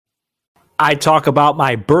I talk about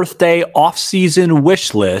my birthday off-season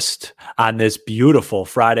wish list on this beautiful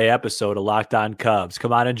Friday episode of Locked On Cubs.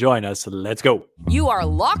 Come on and join us. Let's go. You are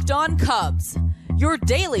Locked On Cubs, your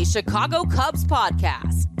daily Chicago Cubs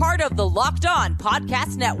podcast, part of the Locked On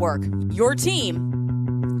Podcast Network, your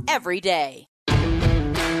team every day.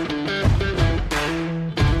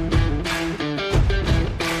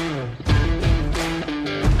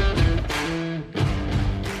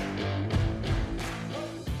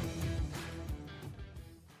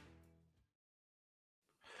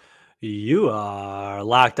 You are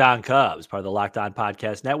Locked On Cubs, part of the Locked On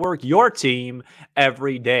Podcast Network, your team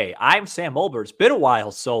every day. I'm Sam Olbert. It's been a while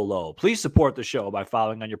solo. Please support the show by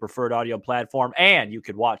following on your preferred audio platform, and you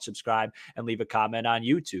can watch, subscribe, and leave a comment on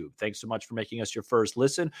YouTube. Thanks so much for making us your first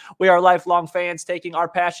listen. We are lifelong fans taking our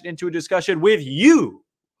passion into a discussion with you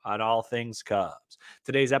on all things Cubs.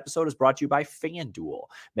 Today's episode is brought to you by FanDuel.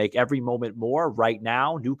 Make every moment more. Right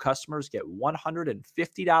now, new customers get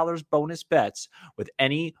 $150 bonus bets with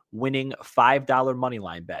any winning $5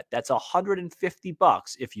 moneyline bet. That's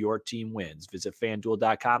 $150 if your team wins. Visit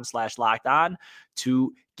FanDuel.com/locked on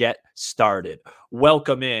to get started.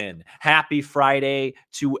 Welcome in. Happy Friday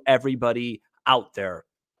to everybody out there.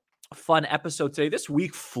 Fun episode today. This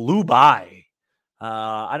week flew by.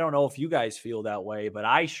 I don't know if you guys feel that way, but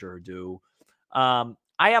I sure do. I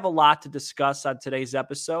have a lot to discuss on today's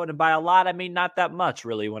episode. And by a lot, I mean not that much,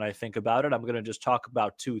 really, when I think about it. I'm going to just talk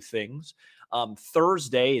about two things.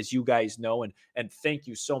 Thursday, as you guys know, and thank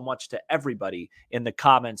you so much to everybody in the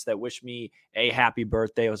comments that wish me a happy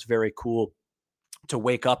birthday. It was very cool to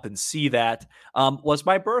wake up and see that was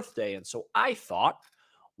my birthday. And so I thought,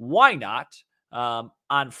 why not?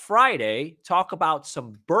 On Friday, talk about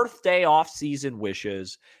some birthday off-season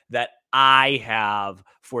wishes that I have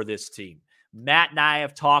for this team. Matt and I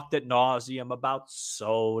have talked ad nauseum about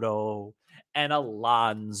Soto and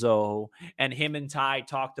Alonso, and him and Ty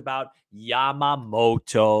talked about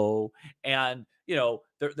Yamamoto, and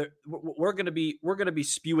we're going to be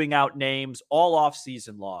spewing out names all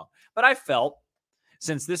off-season long. But I felt,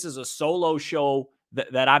 since this is a solo show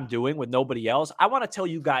that I'm doing with nobody else, I want to tell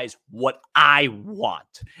you guys what I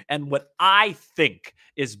want and what I think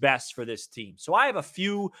is best for this team. So I have a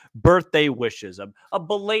few birthday wishes, a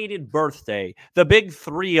belated birthday, the big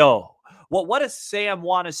 3-0. Well, what does Sam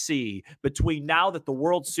want to see between now that the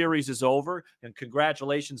World Series is over? And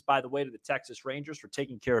congratulations, by the way, to the Texas Rangers for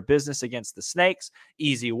taking care of business against the Snakes.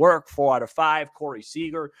 Easy work, 4 out of 5. Corey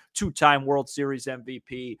Seager, 2-time World Series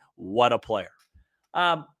MVP. What a player.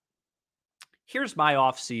 Here's my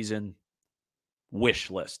off-season wish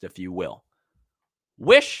list, if you will.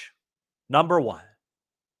 Wish number 1.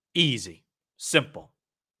 Easy. Simple.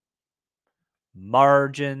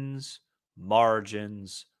 Margins.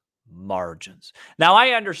 Now,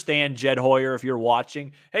 I understand, Jed Hoyer, if you're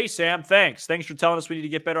watching. Hey, Sam, thanks. Thanks for telling us we need to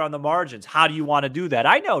get better on the margins. How do you want to do that?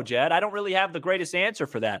 I know, Jed. I don't really have the greatest answer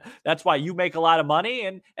for that. That's why you make a lot of money,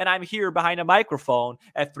 and I'm here behind a microphone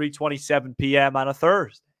at 3:27 p.m. on a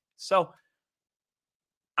Thursday. So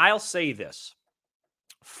I'll say this.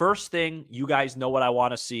 First thing, you guys know what I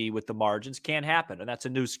want to see with the margins. Can't happen, and that's a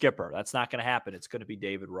new skipper. That's not going to happen. It's going to be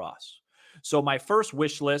David Ross. So my first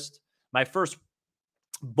wish list, my first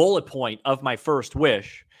bullet point of my first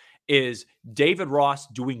wish is David Ross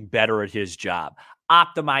doing better at his job.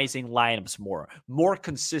 Optimizing lineups more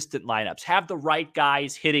consistent lineups, have the right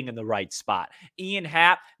guys hitting in the right spot. Ian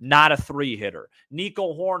Happ, not a 3-hitter.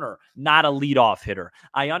 Nico Horner, not a leadoff hitter.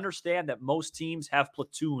 I understand that most teams have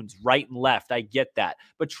platoons right and left. I get that.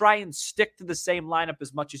 But try and stick to the same lineup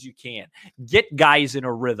as much as you can. Get guys in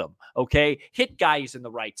a rhythm, okay? Hit guys in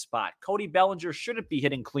the right spot. Cody Bellinger shouldn't be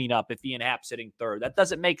hitting cleanup if Ian Happ's hitting third. That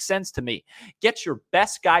doesn't make sense to me. Get your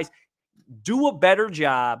best guys. Do a better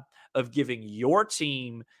job of giving your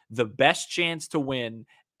team the best chance to win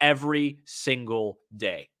every single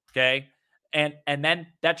day, okay? And then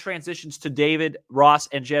that transitions to David Ross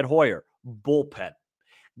and Jed Hoyer. Bullpen.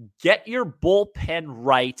 Get your bullpen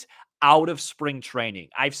right out of spring training.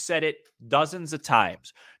 I've said it dozens of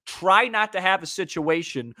times. Try not to have a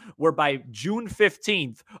situation where by June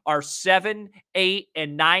 15th, our 7, 8,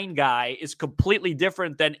 and 9 guy is completely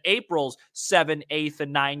different than April's 7, 8,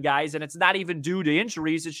 and 9 guys. And it's not even due to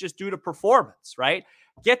injuries. It's just due to performance, right?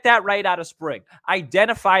 Get that right out of spring.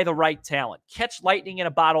 Identify the right talent. Catch lightning in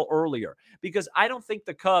a bottle earlier, because I don't think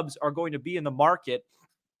the Cubs are going to be in the market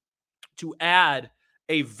to add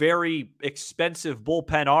a very expensive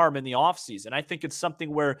bullpen arm in the offseason. I think it's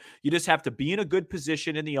something where you just have to be in a good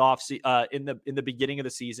position in the in the beginning of the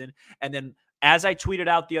season. And then, as I tweeted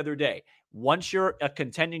out the other day, once you're a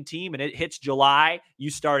contending team and it hits July, you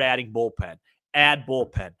start adding bullpen. add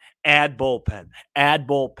bullpen, add bullpen, add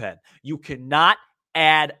bullpen. You cannot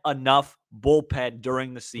add enough bullpen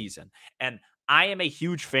during the season. And I am a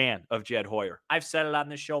huge fan of Jed Hoyer. I've said it on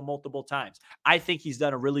this show multiple times. I think he's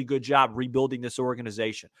done a really good job rebuilding this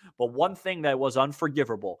organization. But one thing that was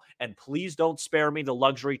unforgivable, and please don't spare me the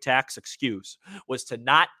luxury tax excuse, was to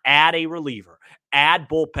not add a reliever, add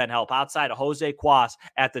bullpen help outside of Jose Cuas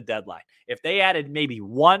at the deadline. If they added maybe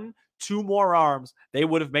 1-2 more arms, they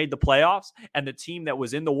would have made the playoffs, and the team that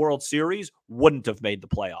was in the World Series wouldn't have made the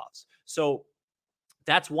playoffs. So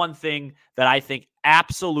that's one thing that I think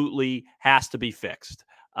absolutely has to be fixed.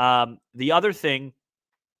 The other thing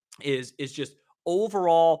is just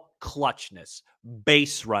overall clutchness,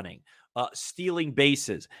 base running, stealing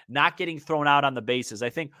bases, not getting thrown out on the bases. I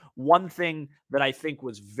think one thing that I think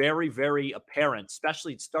was very, very apparent,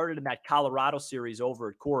 especially it started in that Colorado series over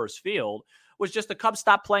at Coors Field, was just the Cubs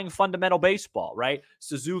stopped playing fundamental baseball, right?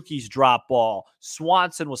 Suzuki's drop ball.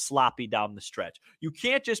 Swanson was sloppy down the stretch. You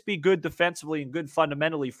can't just be good defensively and good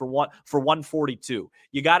fundamentally for 142.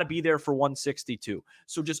 You got to be there for 162.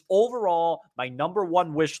 So just overall, my number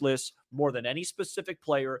one wish list, more than any specific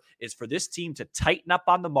player, is for this team to tighten up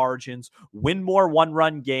on the margins, win more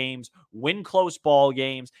one-run games, win close ball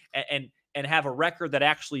games, and have a record that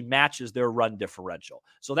actually matches their run differential.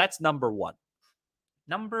 So that's number one.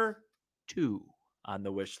 Number two on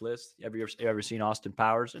the wish list. Have you ever seen Austin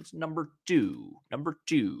Powers? It's number two. Number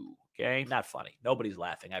two. Okay, not funny. Nobody's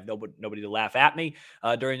laughing. I have nobody to laugh at me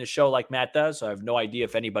during the show like Matt does. So I have no idea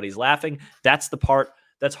if anybody's laughing. That's the part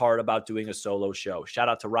that's hard about doing a solo show. Shout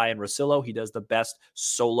out to Ryan Rosillo. He does the best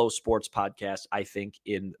solo sports podcast, I think,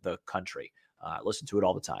 in the country. Listen to it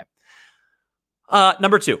all the time.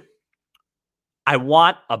 Number two. I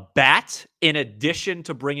want a bat in addition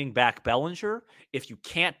to bringing back Bellinger. If you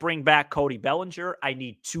can't bring back Cody Bellinger, I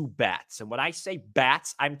need two bats. And when I say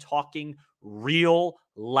bats, I'm talking real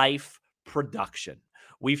life production.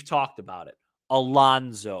 We've talked about it.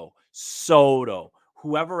 Alonso, Soto,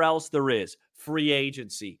 whoever else there is, free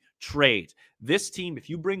agency, trade. This team, if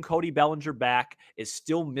you bring Cody Bellinger back, is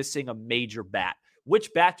still missing a major bat.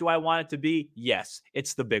 Which bat do I want it to be? Yes,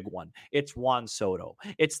 it's the big one. It's Juan Soto.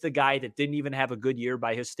 It's the guy that didn't even have a good year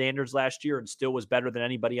by his standards last year and still was better than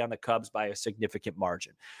anybody on the Cubs by a significant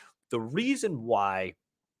margin. The reason why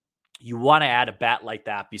you want to add a bat like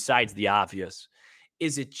that, besides the obvious,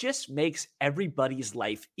 is it just makes everybody's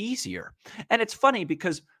life easier. And it's funny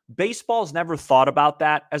because baseball's never thought about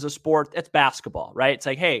that as a sport. It's basketball, right? It's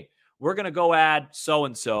like, hey, we're going to go add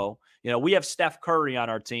so-and-so. We have Steph Curry on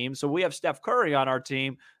our team. So we have Steph Curry on our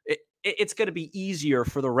team. It's going to be easier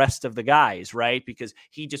for the rest of the guys, right? Because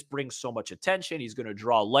he just brings so much attention. He's going to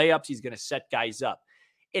draw layups. He's going to set guys up.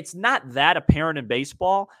 It's not that apparent in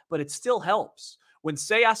baseball, but it still helps. When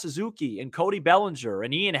Seiya Suzuki and Cody Bellinger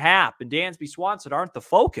and Ian Happ and Dansby Swanson aren't the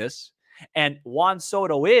focus, and Juan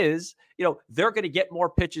Soto is, they're going to get more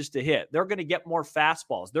pitches to hit. They're going to get more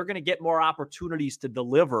fastballs. They're going to get more opportunities to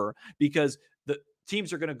deliver because the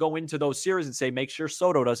teams are going to go into those series and say, make sure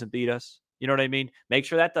Soto doesn't beat us. You know what I mean? Make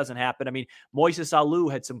sure that doesn't happen. I mean, Moises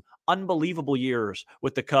Alou had some unbelievable years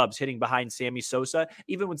with the Cubs hitting behind Sammy Sosa,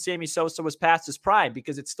 even when Sammy Sosa was past his prime,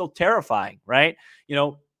 because it's still terrifying, right?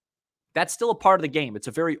 That's still a part of the game. It's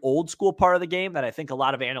a very old school part of the game that I think a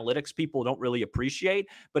lot of analytics people don't really appreciate,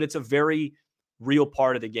 but it's a very real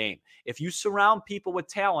part of the game. If you surround people with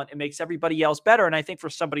talent, it makes everybody else better. And I think for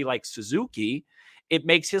somebody like Suzuki, it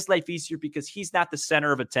makes his life easier because he's not the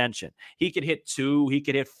center of attention. He could hit 2, he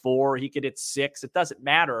could hit 4, he could hit 6. It doesn't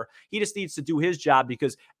matter. He just needs to do his job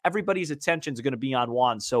because everybody's attention is going to be on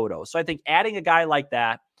Juan Soto. So I think adding a guy like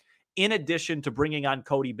that, in addition to bringing on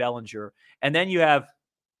Cody Bellinger, and then you have,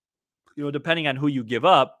 depending on who you give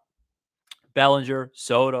up, Bellinger,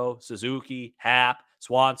 Soto, Suzuki, Happ,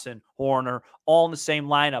 Swanson, Horner, all in the same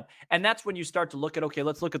lineup. And that's when you start to look at, okay,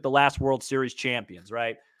 let's look at the last World Series champions,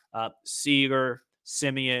 right? Seager,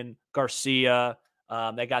 Simeon, Garcia.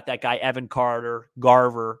 They got that guy, Evan Carter,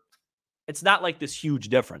 Garver. It's not like this huge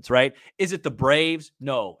difference, right? Is it the Braves?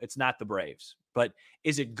 No, it's not the Braves. But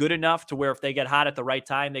is it good enough to where if they get hot at the right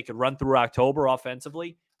time, they could run through October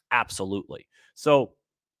offensively? Absolutely. So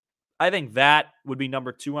I think that would be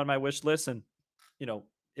number 2 on my wish list. And,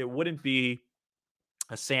 it wouldn't be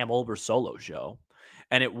a Sam Olber solo show.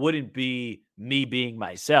 And it wouldn't be me being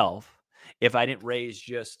myself if I didn't raise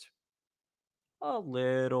just a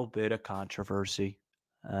little bit of controversy.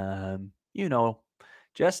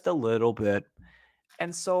 Just a little bit.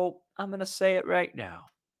 And so I'm going to say it right now.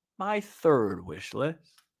 My third wish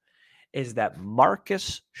list is that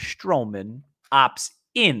Marcus Stroman opts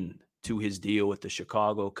in to his deal with the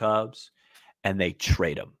Chicago Cubs, and they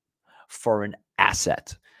trade him for an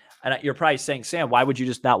asset. And you're probably saying, Sam, why would you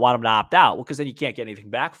just not want him to opt out? Well, because then you can't get anything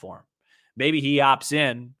back for him. Maybe he opts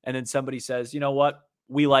in and then somebody says, you know what?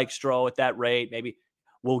 We like Stroh at that rate. Maybe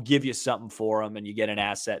we'll give you something for him and you get an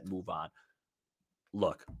asset and move on.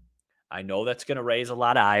 Look, I know that's going to raise a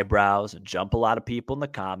lot of eyebrows and jump a lot of people in the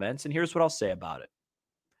comments. And here's what I'll say about it.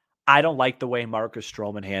 I don't like the way Marcus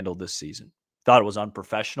Stroman handled this season. Thought it was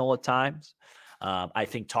unprofessional at times. I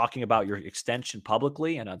think talking about your extension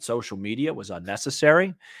publicly and on social media was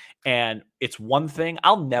unnecessary. And it's one thing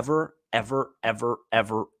I'll never, ever, ever,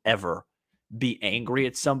 ever, ever be angry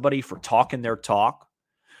at somebody for talking their talk.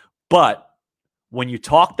 But when you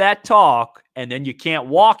talk that talk and then you can't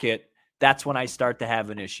walk it, that's when I start to have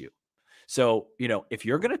an issue. So, if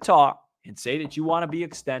you're going to talk and say that you want to be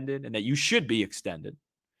extended and that you should be extended,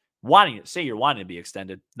 say you're wanting to be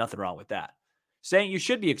extended, nothing wrong with that. Saying you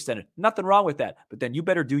should be extended, nothing wrong with that. But then you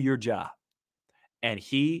better do your job. And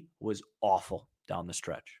he was awful down the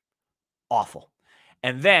stretch. Awful.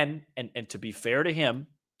 And then, and to be fair to him,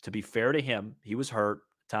 he was hurt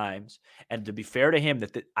times. And to be fair to him,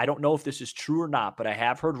 I don't know if this is true or not, but I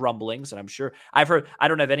have heard rumblings, and I'm sure I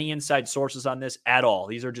don't have any inside sources on this at all.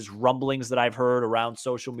 These are just rumblings that I've heard around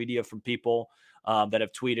social media from people that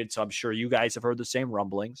have tweeted. So I'm sure you guys have heard the same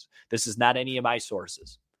rumblings. This is not any of my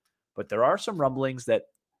sources. But there are some rumblings that,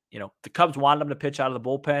 the Cubs wanted him to pitch out of the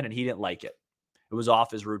bullpen, and he didn't like it. It was off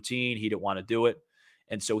his routine. He didn't want to do it.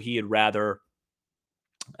 And so he had rather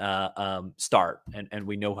start. And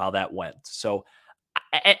we know how that went. So,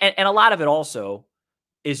 and a lot of it also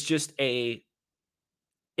is just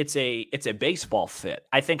it's a baseball fit.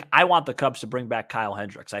 I think I want the Cubs to bring back Kyle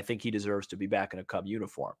Hendricks. I think he deserves to be back in a Cub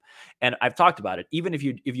uniform. And I've talked about it. Even if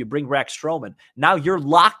you bring back Stroman, now you're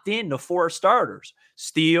locked into 4 starters: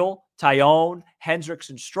 Steele, Tyone, Hendricks,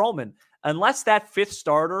 and Stroman. Unless that 5th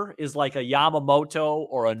starter is like a Yamamoto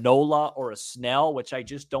or a Nola or a Snell, which I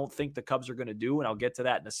just don't think the Cubs are going to do, and I'll get to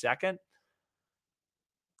that in a second.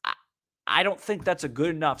 I don't think that's a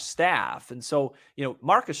good enough staff. And so,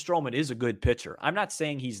 Marcus Stroman is a good pitcher. I'm not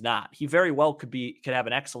saying he's not. He very well could have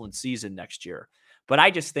an excellent season next year. But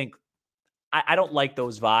I just think I don't like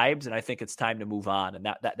those vibes, and I think it's time to move on. And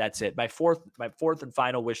that's it. My fourth and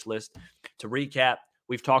final wish list, to recap,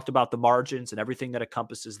 we've talked about the margins and everything that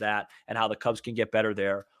encompasses that and how the Cubs can get better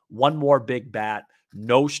there. One more big bat,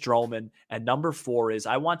 no Stroman. And number 4 is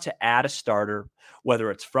I want to add a starter,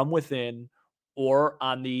 whether it's from within or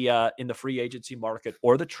on the in the free agency market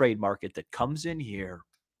or the trade market, that comes in here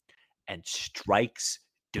and strikes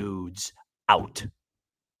dudes out.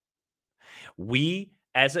 We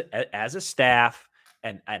as a staff,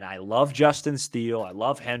 and I love Justin Steele, I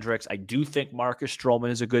love Hendricks. I do think Marcus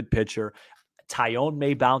Stroman is a good pitcher. Tyone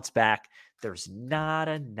may bounce back. There's not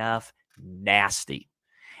enough nasty.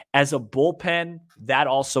 As a bullpen, that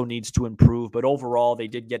also needs to improve. But overall, they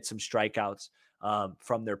did get some strikeouts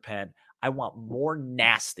from their pen. I want more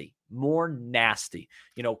nasty.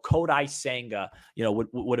 Kodai Senga,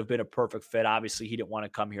 would have been a perfect fit. Obviously, he didn't want to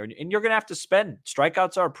come here. And you're going to have to spend.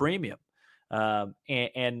 Strikeouts are a premium.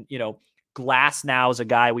 Glass now is a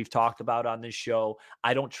guy we've talked about on this show.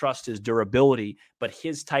 I don't trust his durability, but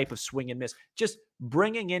his type of swing and miss, just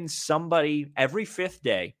bringing in somebody every 5th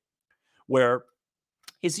day where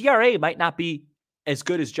his ERA might not be as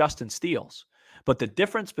good as Justin Steele's. But the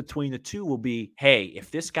difference between the two will be, hey, if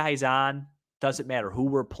this guy's on, doesn't matter who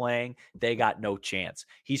we're playing, they got no chance.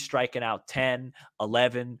 He's striking out 10,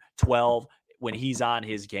 11, 12 when he's on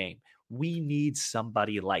his game. We need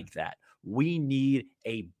somebody like that. We need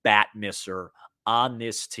a bat misser on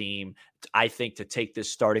this team, I think, to take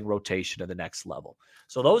this starting rotation to the next level.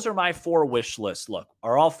 So those are my 4 wish lists. Look,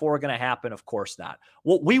 are all 4 going to happen? Of course not.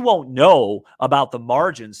 Well, we won't know about the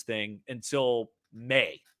margins thing until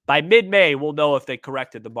May. By mid-May, we'll know if they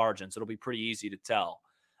corrected the margins. It'll be pretty easy to tell.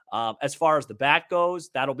 As far as the bat goes,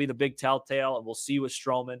 that'll be the big telltale, and we'll see with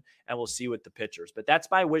Stroman, and we'll see with the pitchers. But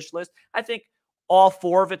that's my wish list. I think all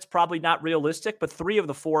 4 of it's probably not realistic, but 3 of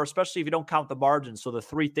the 4, especially if you don't count the margins, so the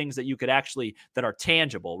 3 things that you could that are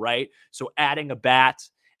tangible, right? So adding a bat,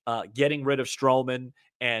 getting rid of Stroman,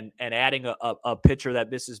 and adding a pitcher that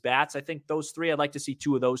misses bats. I think those 3, I'd like to see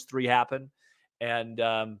 2 of those 3 happen, and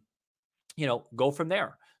go from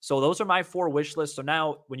there. So those are my 4 wish lists. So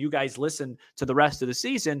now when you guys listen to the rest of the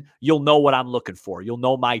season, you'll know what I'm looking for. You'll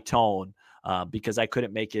know my tone because I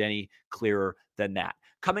couldn't make it any clearer than that.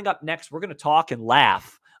 Coming up next, we're going to talk and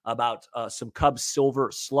laugh about some Cubs Silver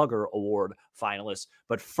Slugger Award finalists.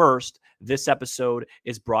 But first, this episode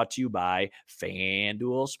is brought to you by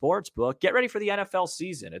FanDuel Sportsbook. Get ready for the NFL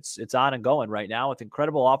season. It's on and going right now with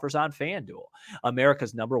incredible offers on FanDuel,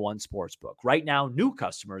 America's #1 sportsbook. Right now, new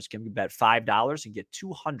customers can bet $5 and get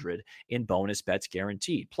 $200 in bonus bets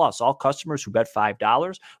guaranteed. Plus, all customers who bet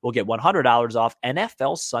 $5 will get $100 off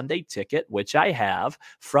NFL Sunday Ticket, which I have,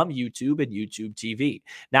 from YouTube and YouTube TV.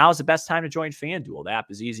 Now is the best time to join FanDuel. The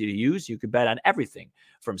app is easy to use. You can bet on everything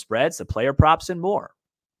from spreads to player props and more.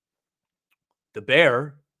 The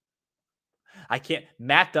Bear,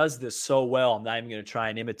 Matt does this so well, I'm not even going to try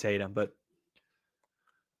and imitate him, but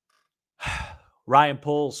Ryan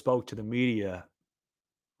Poles spoke to the media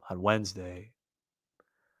on Wednesday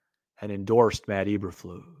and endorsed Matt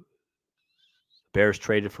Eberflus. The Bears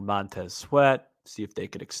traded for Montez Sweat, see if they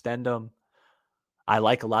could extend him. I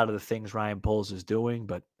like a lot of the things Ryan Poles is doing,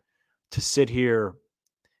 but to sit here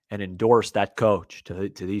and endorse that coach to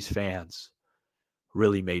these fans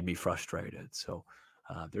really made me frustrated. So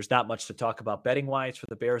there's not much to talk about betting-wise for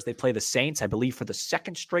the Bears. They play the Saints, I believe, for the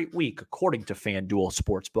second straight week, according to FanDuel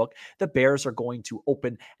Sportsbook. The Bears are going to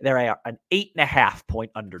open. They're an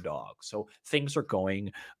 8.5-point underdog. So things are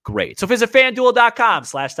going great. So visit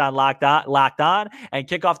FanDuel.com/locked on and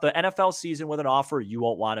kick off the NFL season with an offer you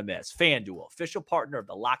won't want to miss. FanDuel, official partner of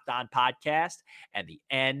the Locked On podcast and the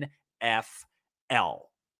NFL.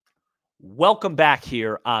 Welcome back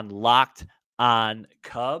here on Locked On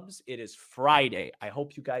Cubs. It is Friday. I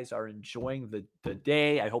hope you guys are enjoying the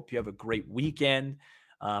day. I hope you have a great weekend.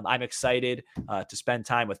 I'm excited to spend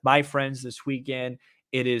time with my friends this weekend.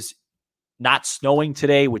 It is not snowing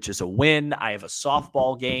today, which is a win. I have a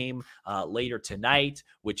softball game later tonight,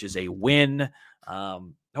 which is a win.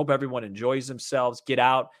 Hope everyone enjoys themselves. Get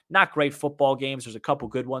out. Not great football games. There's a couple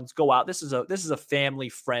good ones. Go out. This is a family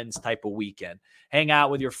friends type of weekend. Hang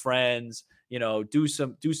out with your friends. Do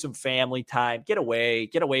some family time. Get away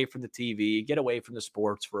from the TV. Get away from the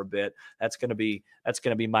sports for a bit. That's gonna be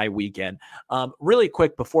my weekend. Really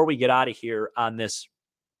quick before we get out of here on this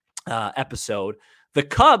episode. The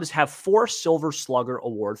Cubs have 4 Silver Slugger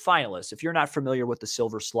Award finalists. If you're not familiar with the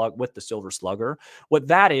Silver Slugger, what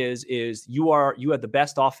that is you had the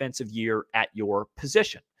best offensive year at your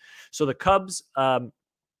position. So the Cubs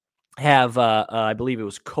have, I believe it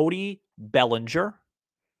was Cody Bellinger.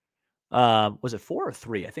 Was it 4 or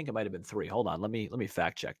 3? I think it might have been 3. Hold on, let me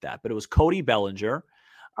fact check that. But it was Cody Bellinger,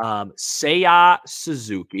 Seiya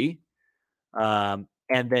Suzuki, and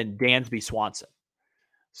then Dansby Swanson.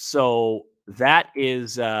 So that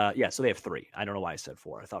is, so they have 3. I don't know why I said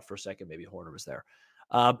 4. I thought for a second maybe Horner was there.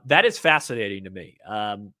 That is fascinating to me.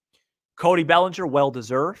 Cody Bellinger,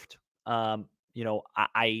 well-deserved. I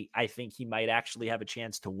think he might actually have a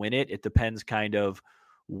chance to win it. It depends kind of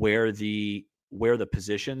where the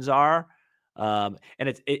positions are. And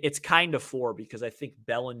it's kind of 4 because I think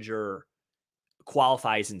Bellinger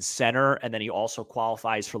qualifies in center and then he also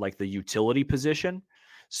qualifies for like the utility position.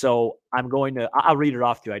 So I'll read it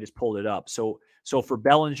off to you. I just pulled it up. So for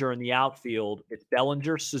Bellinger in the outfield, it's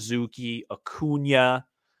Bellinger, Suzuki, Acuna,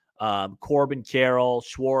 Corbin Carroll,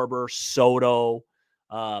 Schwarber, Soto.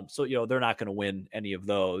 So they're not going to win any of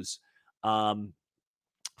those.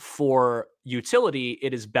 For utility,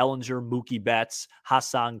 it is Bellinger, Mookie Betts,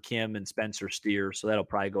 Hassan Kim, and Spencer Steer. So that'll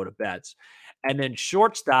probably go to Betts. And then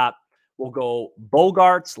shortstop will go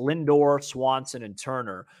Bogarts, Lindor, Swanson, and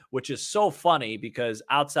Turner, which is so funny because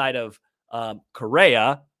outside of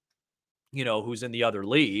Correa, who's in the other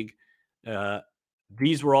league,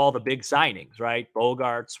 these were all the big signings, right?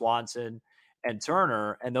 Bogarts, Swanson, and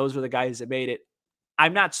Turner. And those were the guys that made it.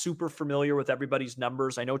 I'm not super familiar with everybody's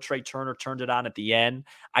numbers. I know Trey Turner turned it on at the end.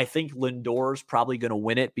 I think Lindor's probably going to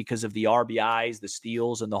win it because of the RBIs, the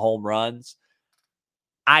steals, and the home runs.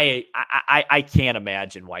 I can't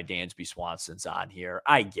imagine why Dansby Swanson's on here.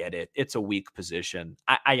 I get it. It's a weak position.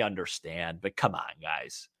 I understand, but come on,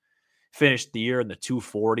 guys. Finished the year in the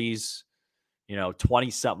 240s,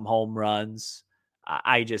 20-something home runs.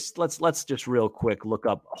 Let's just real quick look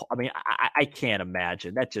up. I mean, I can't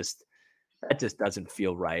imagine. That just doesn't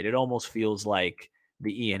feel right. It almost feels like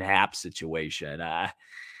the Ian Happ situation.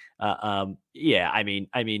 Lindor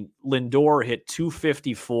hit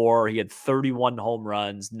 254. He had 31 home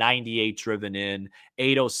runs, 98 driven in,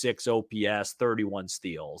 806 OPS, 31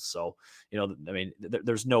 steals. So,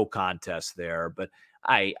 there's no contest there. But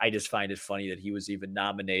I just find it funny that he was even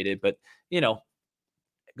nominated. But,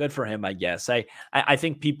 good for him, I guess. I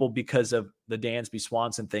think people, because of the Dansby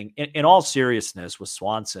Swanson thing, in all seriousness with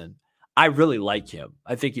Swanson, I really like him.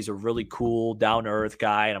 I think he's a really cool, down-to-earth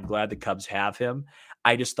guy, and I'm glad the Cubs have him.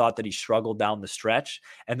 I just thought that he struggled down the stretch.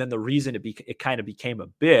 And then the reason it kind of became a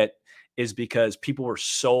bit is because people were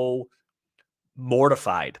so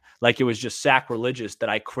mortified, like it was just sacrilegious that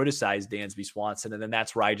I criticized Dansby Swanson. And then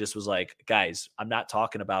that's where I just was like, guys, I'm not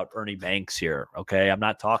talking about Ernie Banks here. Okay. I'm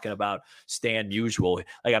not talking about Stan Musial.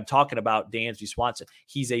 Like, I'm talking about Dansby Swanson.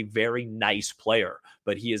 He's a very nice player,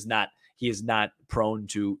 but he is not prone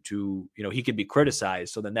to, he can be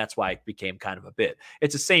criticized. So then that's why it became kind of a bit.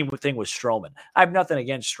 It's the same thing with Stroman. I have nothing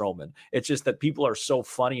against Stroman. It's just that people are so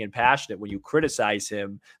funny and passionate when you criticize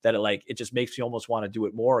him that it just makes you almost want to do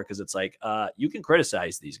it more. Cause it's like, you can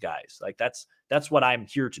criticize these guys. Like that's what I'm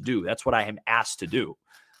here to do. That's what I am asked to do.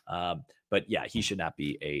 But yeah, he should not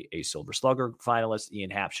be a Silver Slugger finalist.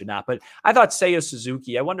 Ian Happ should not. But I thought Seiya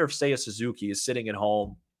Suzuki, I wonder if Seiya Suzuki is sitting at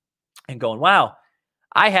home and going, wow,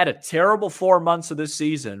 I had a terrible 4 months of this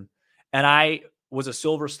season, and I was a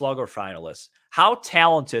Silver Slugger finalist. How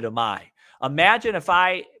talented am I? Imagine if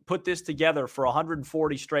I put this together for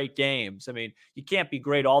 140 straight games. I mean, you can't be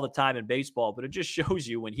great all the time in baseball, but it just shows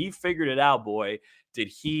you when he figured it out, boy, did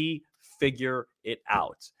he figure it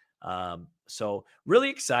out. So really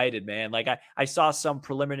excited, man. Like I saw some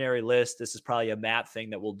preliminary list. This is probably a Matt thing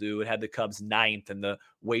that we'll do. It had the Cubs 9th in the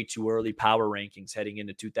way too early power rankings heading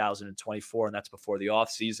into 2024. And that's before the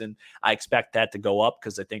offseason. I expect that to go up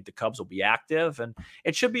because I think the Cubs will be active, and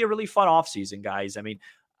it should be a really fun offseason, guys. I mean,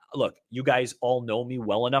 look, you guys all know me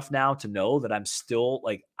well enough now to know that I'm still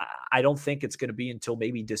like, I don't think it's going to be until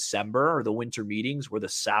maybe December or the winter meetings where the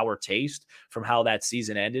sour taste from how that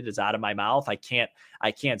season ended is out of my mouth. I can't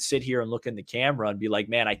sit here and look in the camera and be like,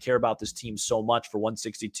 man, I care about this team so much for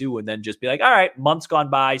 162 and then just be like, all right, month's gone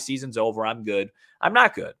by, season's over, I'm good. I'm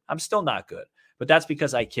not good. I'm still not good. But that's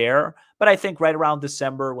because I care. But I think right around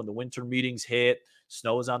December when the winter meetings hit,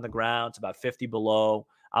 snow's on the ground, it's about 50 below,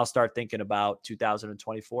 I'll start thinking about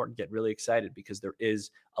 2024 and get really excited because there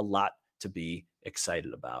is a lot to be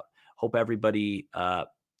excited about. Hope everybody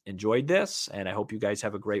enjoyed this, and I hope you guys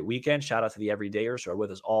have a great weekend. Shout out to the everydayers who are with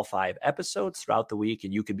us all 5 episodes throughout the week,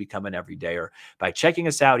 and you can become an everydayer by checking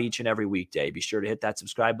us out each and every weekday. Be sure to hit that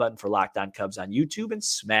subscribe button for Locked On Cubs on YouTube and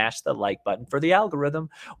smash the like button for the algorithm.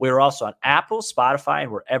 We're also on Apple, Spotify,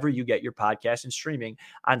 and wherever you get your podcast and streaming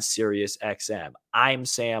on Sirius XM. I'm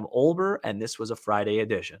Sam Olber, and this was a Friday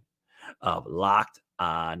edition of Locked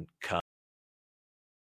On Cubs.